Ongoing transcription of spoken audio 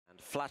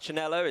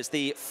Flaccinello is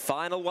the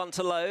final one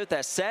to load.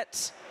 They're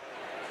set.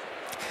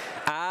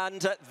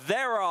 And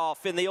they're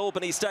off in the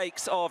Albany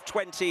Stakes of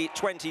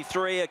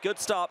 2023. A good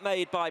start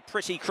made by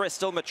Pretty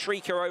Crystal.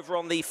 Matrika over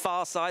on the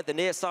far side, the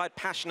near side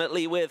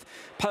passionately with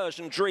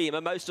Persian Dreamer.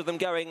 Most of them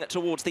going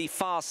towards the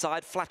far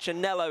side.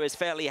 Flaccinello is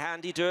fairly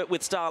handy. Do It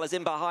With Style is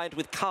in behind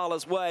with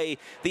Carla's Way,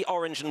 the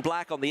orange and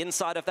black. On the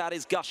inside of that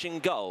is Gushing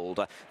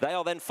Gold. They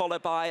are then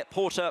followed by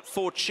Porta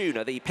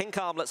Fortuna, the pink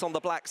armlets on the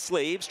black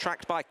sleeves,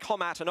 tracked by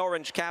Comat and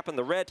orange cap and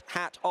the red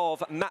hat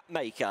of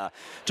Mapmaker.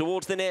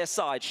 Towards the near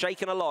side,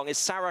 shaken along is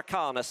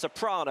Saracana.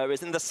 Soprano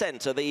is in the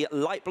centre, the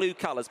light blue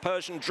colours.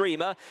 Persian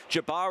Dreamer,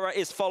 Jabara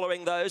is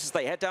following those as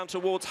they head down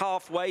towards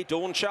halfway.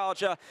 Dawn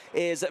Charger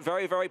is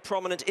very, very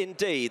prominent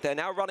indeed. They're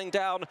now running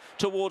down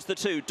towards the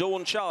two.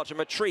 Dawn Charger,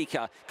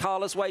 Matrika,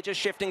 Carla's Way just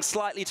shifting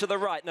slightly to the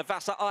right.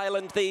 Navassa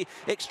Island, the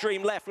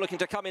extreme left, looking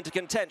to come into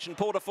contention.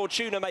 Porta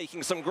Fortuna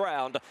making some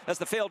ground as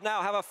the field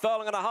now have a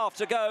furlong and a half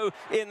to go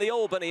in the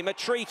Albany.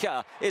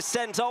 Matrika is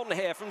sent on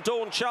here from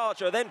Dawn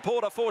Charger, then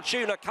Porta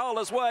Fortuna,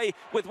 Carla's Way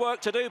with work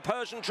to do.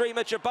 Persian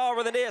Dreamer, Jabara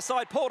on the near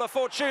side, Porta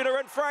Fortuna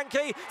and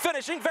Frankie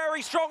finishing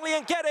very strongly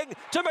and getting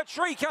to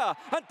Matrika,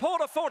 and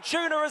Porta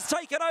Fortuna has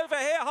taken over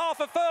here. Half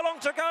a furlong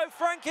to go.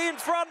 Frankie in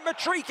front,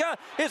 Matrika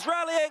is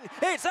rallying.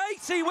 It's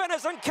 80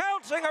 winners and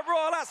counting at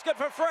Royal Ascot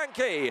for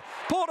Frankie.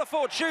 Porta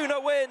Fortuna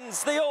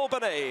wins the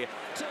Albany.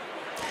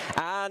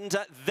 And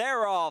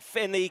they're off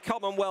in the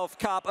Commonwealth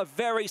Cup. A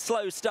very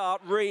slow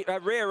start.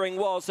 Rearing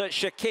was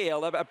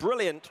SHAQUILLE. A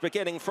brilliant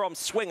beginning from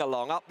Swing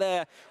Along. Up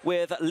there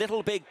with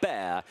Little Big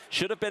Bear.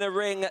 Should have been a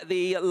ring.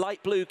 The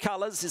light blue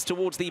colours is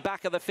towards the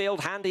back of the field.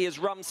 Handy is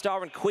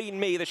Rumstar and Queen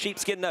Me, the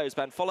sheepskin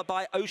noseband, followed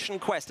by Ocean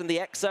Quest and the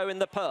Exo in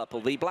the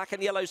purple. The black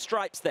and yellow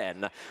stripes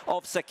then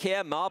of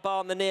Sakir. Marbar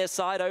on the near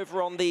side.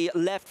 Over on the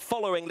left,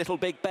 following Little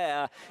Big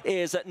Bear,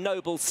 is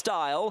Noble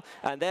Style.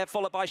 And they're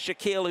followed by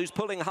SHAQUILLE, who's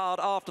pulling hard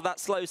after that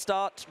slow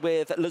start,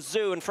 with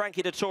Lazou and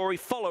Frankie Dettori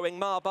following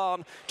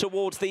Marban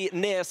towards the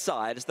near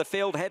side as the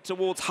field head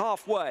towards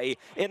halfway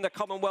in the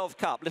Commonwealth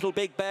Cup. Little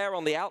Big Bear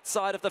on the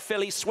outside of the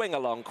filly Swing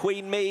Along.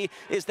 Queen Me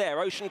is there.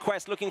 Ocean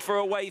Quest looking for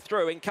a way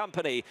through in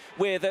company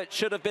with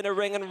Should Have Been a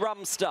Ring and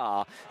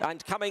Rumstar.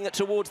 And coming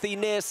towards the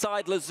near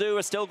side, Lazou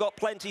has still got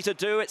plenty to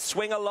do. It's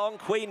Swing Along,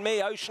 Queen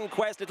Me, Ocean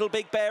Quest. Little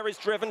Big Bear is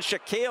driven.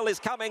 SHAQUILLE is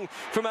coming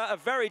from a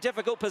very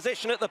difficult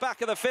position at the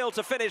back of the field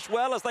to finish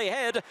well as they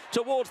head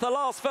towards the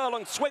last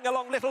furlong. Swing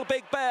Along, Little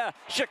Big Bear,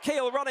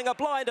 SHAQUILLE running a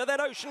blinder, then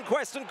Ocean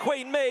Quest and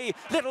Queen Me.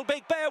 Little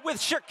Big Bear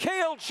with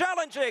SHAQUILLE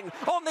challenging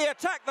on the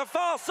attack the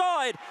far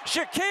side.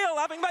 SHAQUILLE,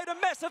 having made a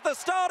mess of the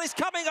start, is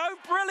coming home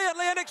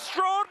brilliantly. An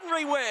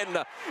extraordinary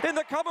win in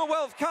the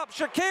Commonwealth Cup.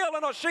 SHAQUILLE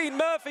and Oisin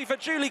Murphy for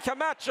Julie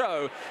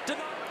Camacho.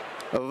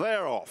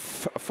 They're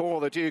off for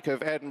the Duke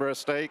of Edinburgh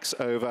Stakes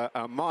over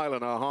a mile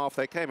and a half.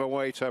 They came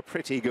away to a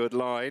pretty good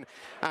line.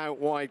 Out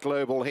wide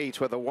Global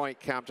Heat with the white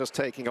cap just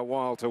taking a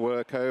while to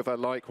work over.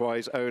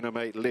 Likewise, Owner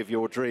Mate Live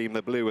Your Dream,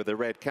 the blue with the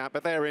red cap.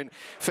 But they're in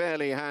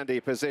fairly handy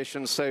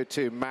position. So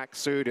too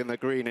Maksud in the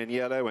green and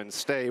yellow and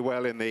Stay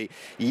Well in the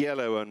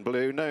yellow and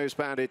blue.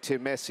 Nose-banded to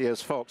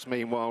Messias Fox,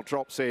 meanwhile,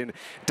 drops in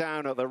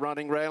down at the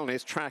running rail and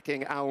is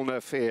tracking Al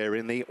Nafir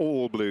in the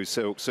all-blue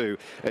silk suit.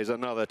 Is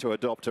another to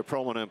adopt a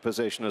prominent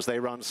position as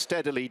they run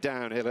steadily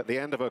downhill at the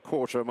end of a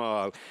quarter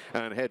mile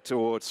and head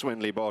towards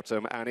Swinley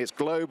Bottom. And it's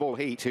Global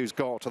Heat who's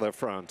got to the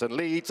front and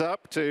leads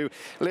up to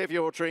Live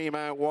Your Dream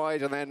out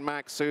wide, and then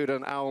Maksud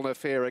and Al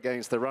Nafir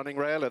against the running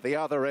rail. At the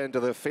other end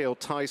of the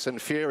field, Tyson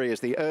Fury is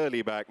the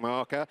early back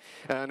marker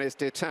and is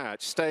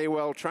detached. Stay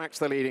Well tracks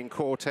the leading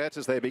quartet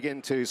as they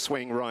begin to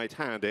swing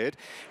right-handed,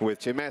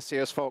 with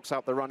Timesius Fox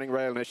up the running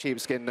rail in a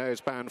sheepskin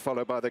noseband,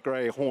 followed by the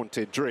grey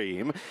Haunted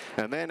Dream.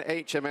 And then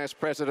HMS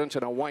President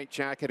in a white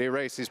jacket, he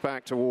races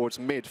back towards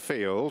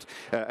midfield.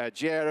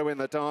 Ajero in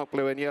the dark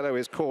blue and yellow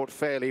is caught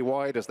fairly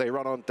wide as they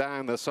run on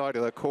down the side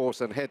of the course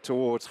and head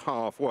towards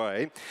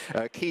halfway.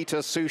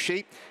 Kita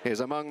Sushi is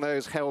among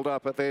those held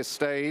up at this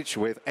stage,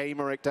 with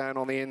Amaric down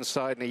on the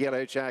inside and a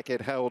yellow jacket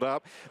held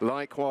up.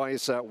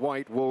 Likewise,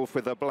 White Wolf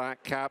with a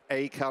black cap.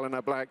 Akal in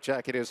a black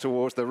jacket is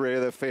towards the rear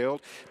of the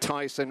field.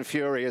 Tyson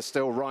Fury is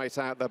still right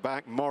out the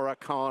back.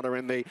 Morikana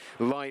in the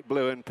light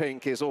blue and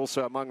pink is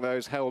also among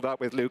those held up,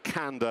 with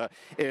Lucanda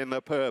in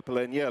the purple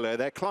and yellow.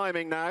 They're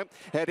climbing now,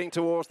 heading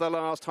towards the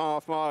last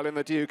half mile in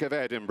the Duke of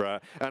Edinburgh.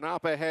 And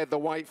up ahead, the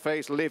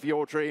white-faced Live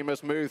Your Dream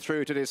has moved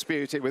through to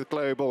dispute it with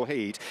Global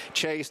Heat.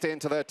 Chased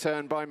into the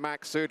turn by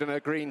Maksud and a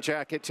green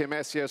jacket,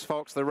 Timesius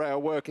Fox, the rail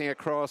working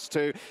across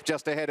to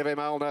just ahead of him,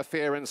 Al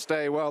Nafir and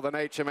Stay Well, then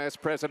HMS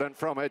President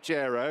from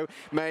Ajero.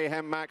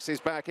 Mayhem Max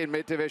is back in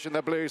mid-division,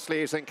 the blue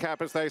sleeves and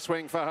cap as they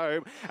swing for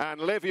home. And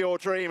Live Your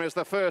Dream is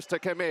the first to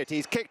commit.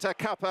 He's kicked a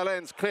couple of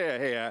lengths clear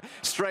here.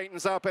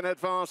 Straightens up in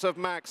advance of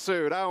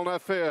Maksud. Al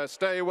Nafir,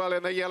 Stay Well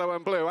in the yellow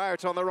and blue.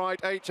 Out on the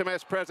right,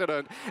 HMS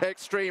President.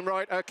 Extreme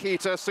right,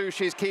 Akita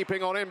Sushi's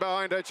keeping on in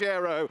behind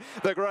Ajero.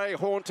 The grey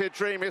Haunted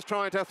Dream is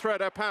trying to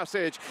thread a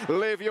passage.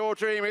 Live Your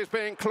Dream is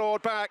being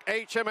clawed back.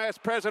 HMS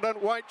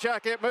President, White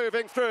Jacket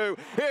moving through.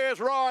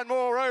 Here's Ryan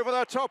Moore over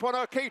the top on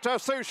Akita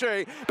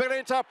Sushi,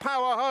 beginning to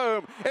power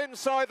home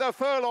inside the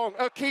furlong.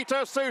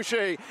 Akita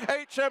Sushi,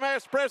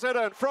 HMS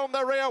President from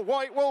the rear.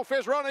 White Wolf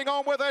is running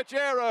on with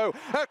Ajero.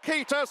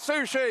 Akita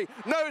Sushi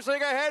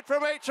nosing ahead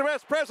from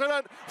HMS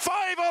President.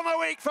 5 on the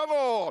week for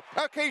more.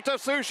 Akita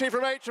Sushi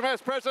from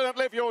HMS President,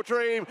 Live Your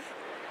Dream.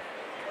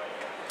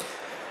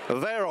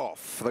 They're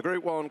off. The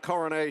Group 1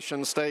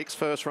 Coronation Stakes,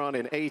 first run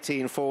in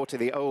 1840.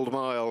 The Old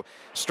Mile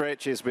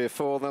stretches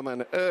before them.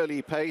 An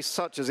early pace,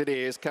 such as it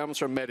is, comes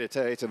from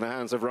Meditate in the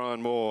hands of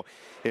Ryan Moore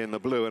in the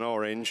blue and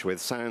orange, with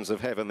Sounds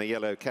of Heaven, the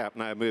yellow cap,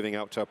 now moving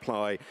up to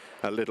apply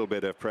a little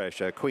bit of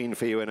pressure. Queen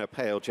For You in a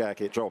pale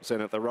jacket drops in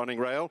at the running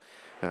rail.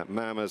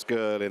 Mama's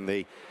Girl in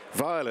the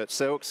violet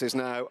silks is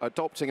now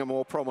adopting a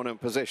more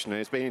prominent position.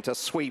 It's beginning to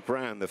sweep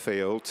round the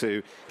field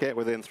to get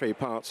within 3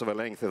 parts of a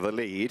length of the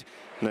lead.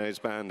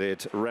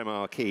 Nose-banded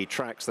Remarquee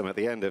tracks them at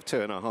the end of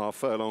 2.5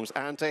 furlongs.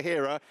 And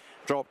TAHIYRA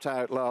dropped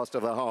out last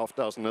of the half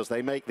dozen as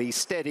they make the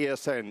steady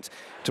ascent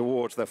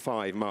towards the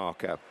 5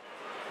 marker.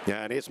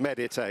 Yeah, and it's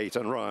Meditate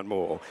and Ryan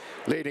Moore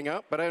leading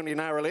up, but only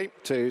narrowly,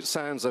 to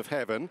Sounds of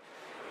Heaven.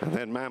 And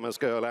then Mama's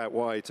Girl out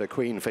wide to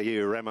Queen For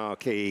You,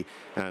 Remarquee,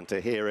 and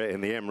TAHIYRA in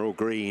the emerald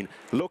green,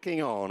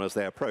 looking on as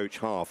they approach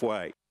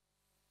halfway.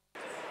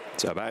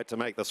 It's about to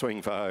make the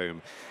swing for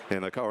home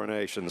in the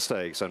Coronation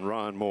Stakes, and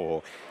Ryan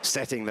Moore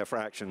setting the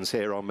fractions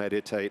here on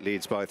Meditate,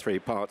 leads by 3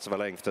 parts of a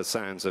length to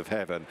Sounds of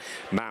Heaven.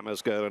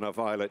 Mama's Girl in a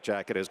violet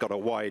jacket has got a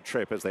wide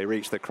trip as they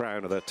reach the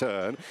crown of the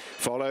turn,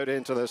 followed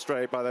into the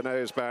straight by the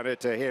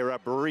nose-banded TAHIYRA,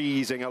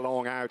 breezing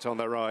along out on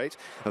the right.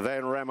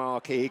 Then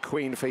Remarquee,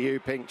 Queen For You,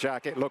 pink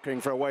jacket, looking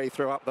for a way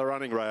through up the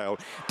running rail.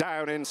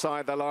 Down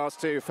inside the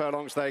last 2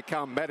 furlongs they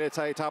come.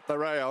 Meditate up the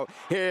rail.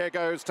 Here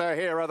goes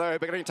TAHIYRA, though,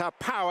 beginning to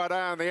power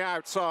down the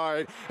outside.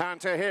 And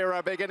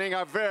TAHIYRA beginning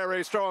a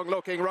very strong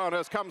looking run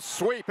has come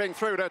sweeping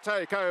through to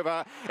take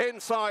over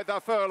inside the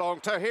furlong.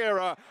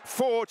 TAHIYRA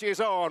forges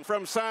on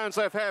from Sounds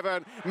of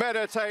Heaven.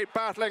 Meditate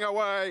battling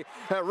away.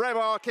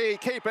 Remarquee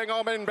keeping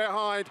on in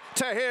behind.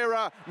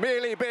 TAHIYRA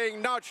merely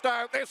being nudged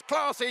out. This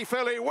classy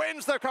filly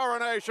wins the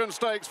Coronation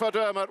Stakes for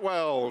Dermot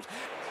Weld.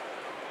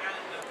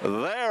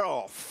 They're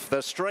off.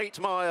 The straight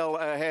mile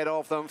ahead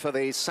of them for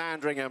the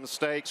Sandringham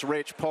Stakes.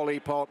 Rich,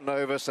 Polypot,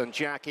 Novus and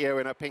Jackie O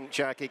in a pink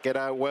jacket get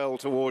out well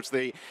towards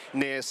the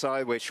near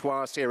side, with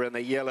Schwarzer in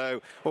the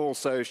yellow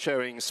also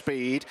showing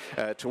speed.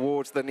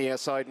 Towards the near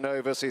side,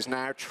 Novus is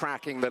now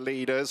tracking the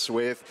leaders,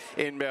 with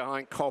in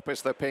behind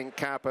Coppice, the pink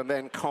cap, and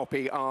then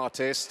Copy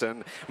Artist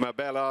and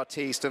Mabel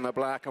Artiste in the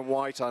black and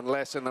white,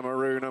 Unless in the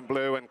maroon and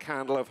blue, and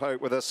Candle of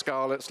Hope with the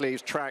scarlet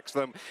sleeves tracks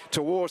them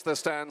towards the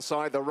stand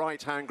side, the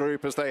right-hand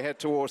group as they head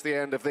towards the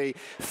end of the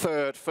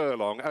 3rd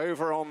furlong.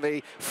 Over on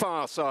the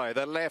far side,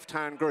 the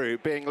left-hand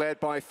group being led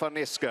by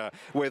Faniska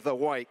with the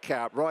white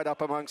cap. Right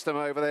up amongst them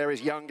over there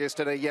is Youngest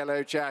in a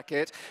yellow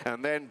jacket,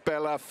 and then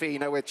Bella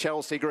Fina with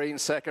Chelsea Green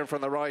second from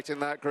the right in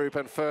that group,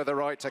 and further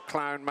right to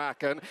Clown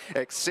Mackin.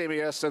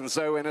 Eximius and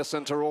Zoe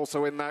Innocent are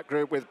also in that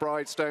group, with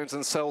Bridestones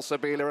and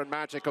Salsabila and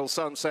Magical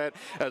Sunset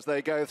as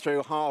they go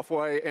through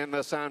halfway in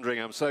the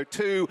Sandringham. So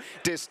 2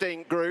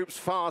 distinct groups.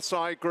 Far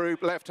side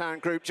group,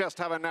 left-hand group just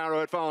have a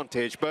narrow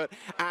advantage, but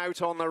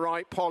out on the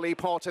right,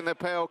 Polypot in the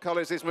pale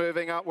colours is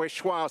moving up with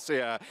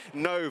Schwarzer.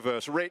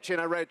 Novus, Rich in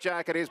a red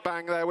jacket, is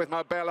bang there with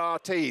Mabel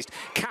Artiste.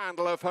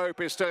 Candle of Hope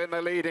is still in the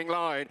leading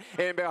line.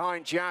 In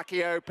behind,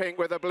 Jackie O pink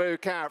with the blue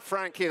cap.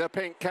 Frankie, the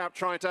pink cap,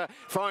 trying to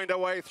find a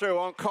way through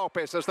on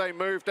Coppice as they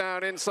move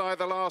down inside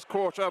the last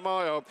quarter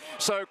mile.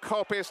 So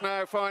Coppice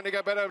now finding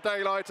a bit of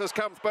daylight has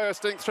come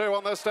bursting through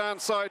on the stand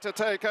side to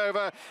take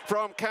over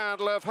from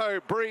Candle of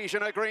Hope. Breege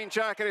in a green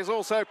jacket is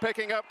also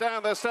picking up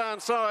down the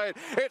stand side.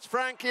 It's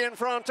Frankie in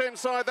front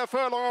inside the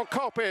furlong on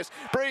Coppice.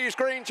 Breeze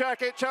green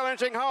jacket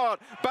challenging hard.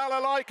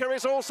 Balalaika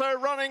is also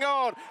running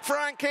on.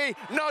 Frankie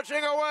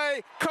nudging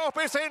away.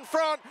 Coppice in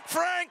front.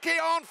 Frankie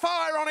on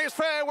fire on his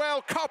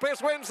farewell.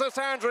 Coppice wins the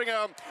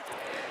Sandringham.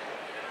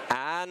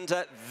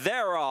 And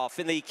they're off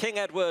in the King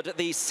Edward,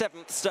 the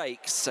 7th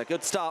Stakes. A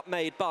good start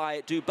made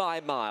by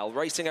Dubai Mile,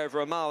 racing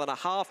over 1.5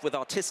 miles with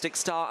Artistic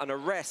Star and a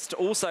rest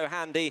also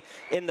handy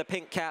in the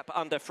pink cap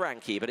under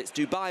Frankie. But it's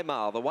Dubai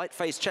Mile, the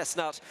white-faced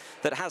chestnut,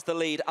 that has the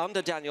lead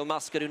under Daniel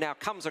Muscat, who now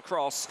comes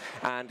across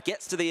and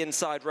gets to the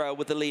inside rail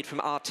with the lead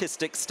from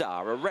Artistic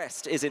Star.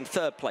 Arrest is in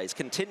 3rd place.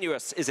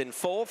 Continuous is in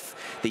 4th.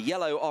 The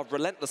yellow of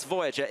Relentless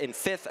Voyager in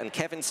 5th. And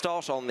Kevin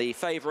Stott on the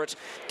favourite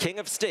King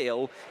of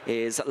Steel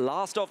is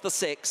last of the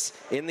 6.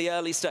 in the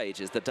early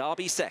stages. The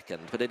Derby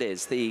second, but it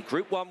is the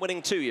Group 1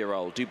 winning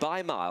 2-year-old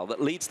Dubai Mile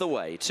that leads the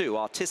way to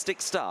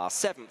Artistic Star,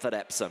 7th at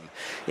Epsom.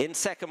 In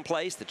second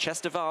place, the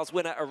Chester Vase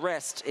winner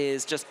Arrest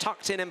is just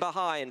tucked in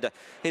behind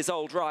his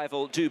old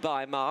rival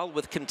Dubai Mile,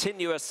 with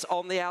Continuous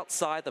on the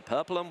outside, the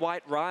purple and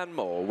white Ryan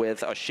Moore,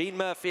 with Oisin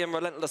Murphy and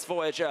Relentless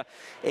Voyager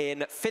in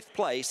 5th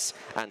place,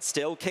 and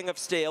still King of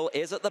Steel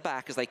is at the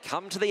back as they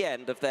come to the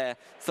end of their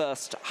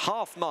first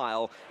half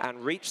mile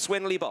and reach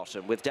Swinley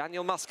Bottom, with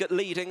Daniel Muscat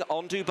leading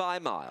on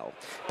Dubai Mile.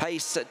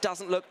 Pace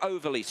doesn't look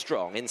overly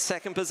strong. In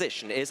second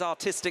position is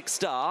Artistic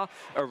Star.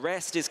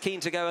 Arrest is keen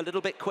to go a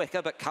little bit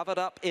quicker, but covered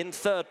up in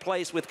 3rd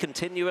place with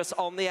Continuous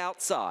on the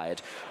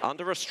outside.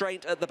 Under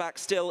restraint at the back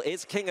still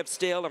is King of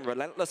Steel, and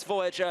Relentless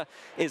Voyager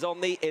is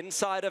on the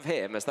inside of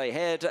him as they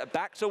head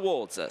back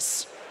towards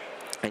us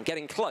and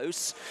getting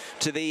close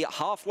to the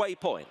halfway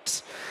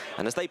point.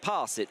 And as they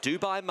pass it,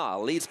 Dubai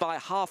Mile leads by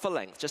half a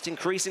length, just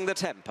increasing the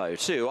tempo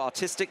to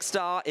Artistic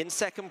Star in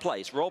second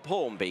place. Rob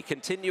Hornby,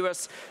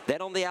 Continuous,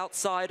 then on the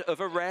outside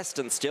of Arrest,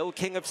 and still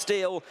King of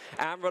Steel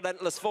and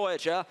Relentless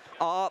Voyager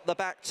are the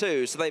back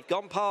two. So they've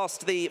gone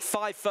past the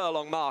 5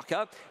 furlong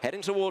marker,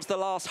 heading towards the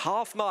last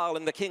half mile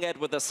in the King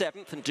Edward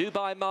VII, and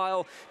Dubai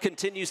Mile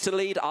continues to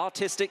lead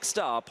Artistic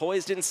Star,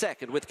 poised in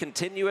second with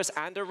Continuous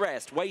and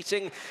Arrest.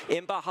 Waiting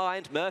in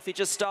behind, Murphy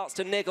just starts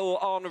to niggle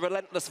on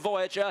Relentless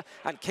Voyager,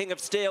 and King of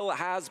Steel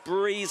has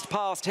breezed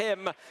past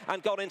him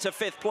and gone into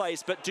 5th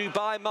place. But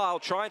Dubai Mile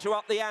trying to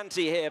up the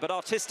ante here, but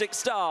Artistic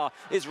Star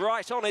is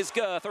right on his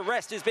girth.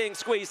 Arrest is being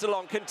squeezed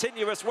along,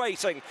 Continuous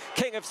waiting.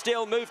 King of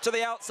Steel moved to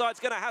the outside, is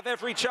going to have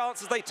every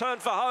chance as they turn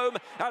for home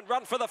and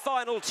run for the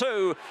final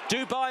 2.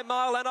 Dubai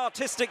Mile and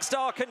Artistic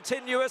Star.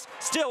 Continuous,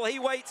 still he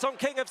waits on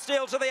King of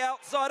Steel to the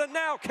outside, and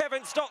now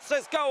Kevin Stott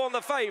says go on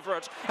the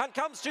favourite and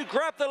comes to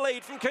grab the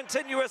lead from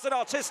Continuous and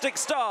Artistic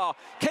Star.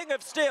 King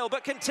of Steel,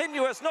 but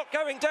Continuous not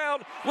going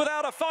down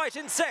without a fight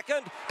in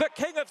second, but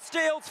King of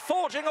Steel's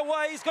forging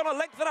away. He's got a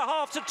length and a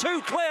half to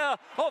 2 clear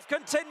of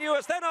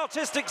Continuous, then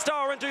Artistic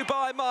Star and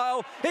Dubai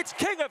Mile. It's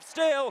King of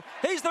Steel.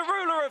 He's the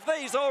ruler of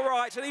these, all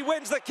right, and he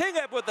wins the King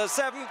Edward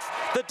VII.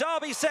 The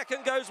Derby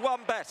second goes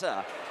one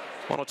better.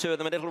 One or two of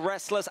them a little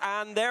restless,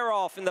 and they're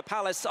off in the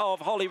Palace of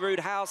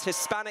Holyroodhouse.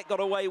 Hispanic got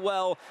away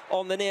well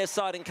on the near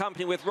side in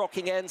company with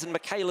Rocking Ends, and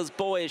Michaela's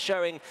Boy is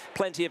showing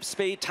plenty of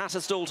speed.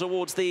 Tatterstall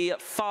towards the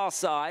far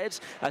side,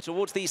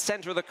 towards the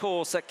centre of the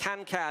course.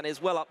 Can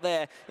is well up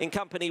there in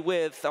company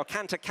with, or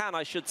Can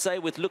I should say,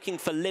 with Looking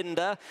for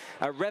Linda.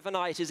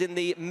 Revanite is in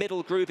the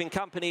middle group in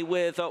company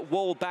with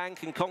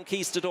Wallbank and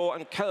Conquistador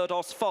and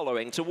Kurdos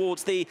following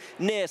towards the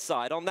near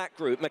side on that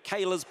group.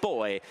 Michaela's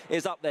Boy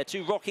is up there.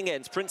 2 Rocking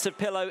Ends. Prince of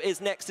Pillow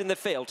is next in the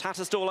field.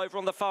 Tatterstall over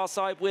on the far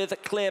side with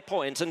Clear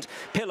Point and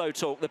Pillow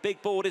Talk. The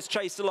big board is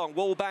chased along.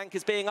 Wallbank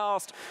is being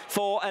asked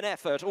for an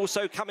effort.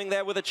 Also coming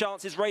there with a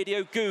chance is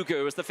Radio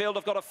Gugu, as the field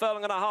have got a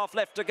furlong and a half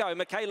left to go.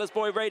 Michaela's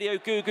Boy, Radio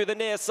Gugu, the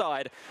near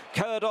side.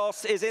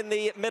 Kurdos is in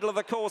the middle of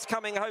the course,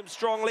 coming home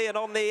strongly, and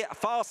on the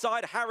far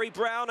side, Harry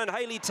Brown and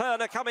Hayley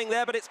Turner coming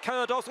there, but it's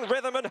Kurdos, and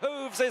Rhythm and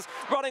Hooves is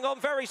running on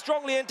very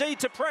strongly indeed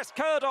to press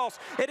Kurdos.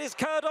 It is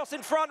Kurdos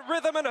in front.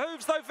 Rhythm and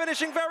Hooves, though,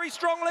 finishing very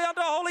strongly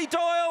under Holly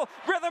Doyle.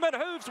 Rhythm and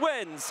Hooves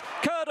wins.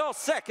 Kurdos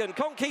second,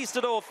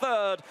 Conquistador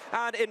third,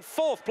 and in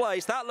 4th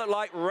place, that looked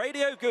like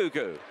Radio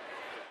Gugu.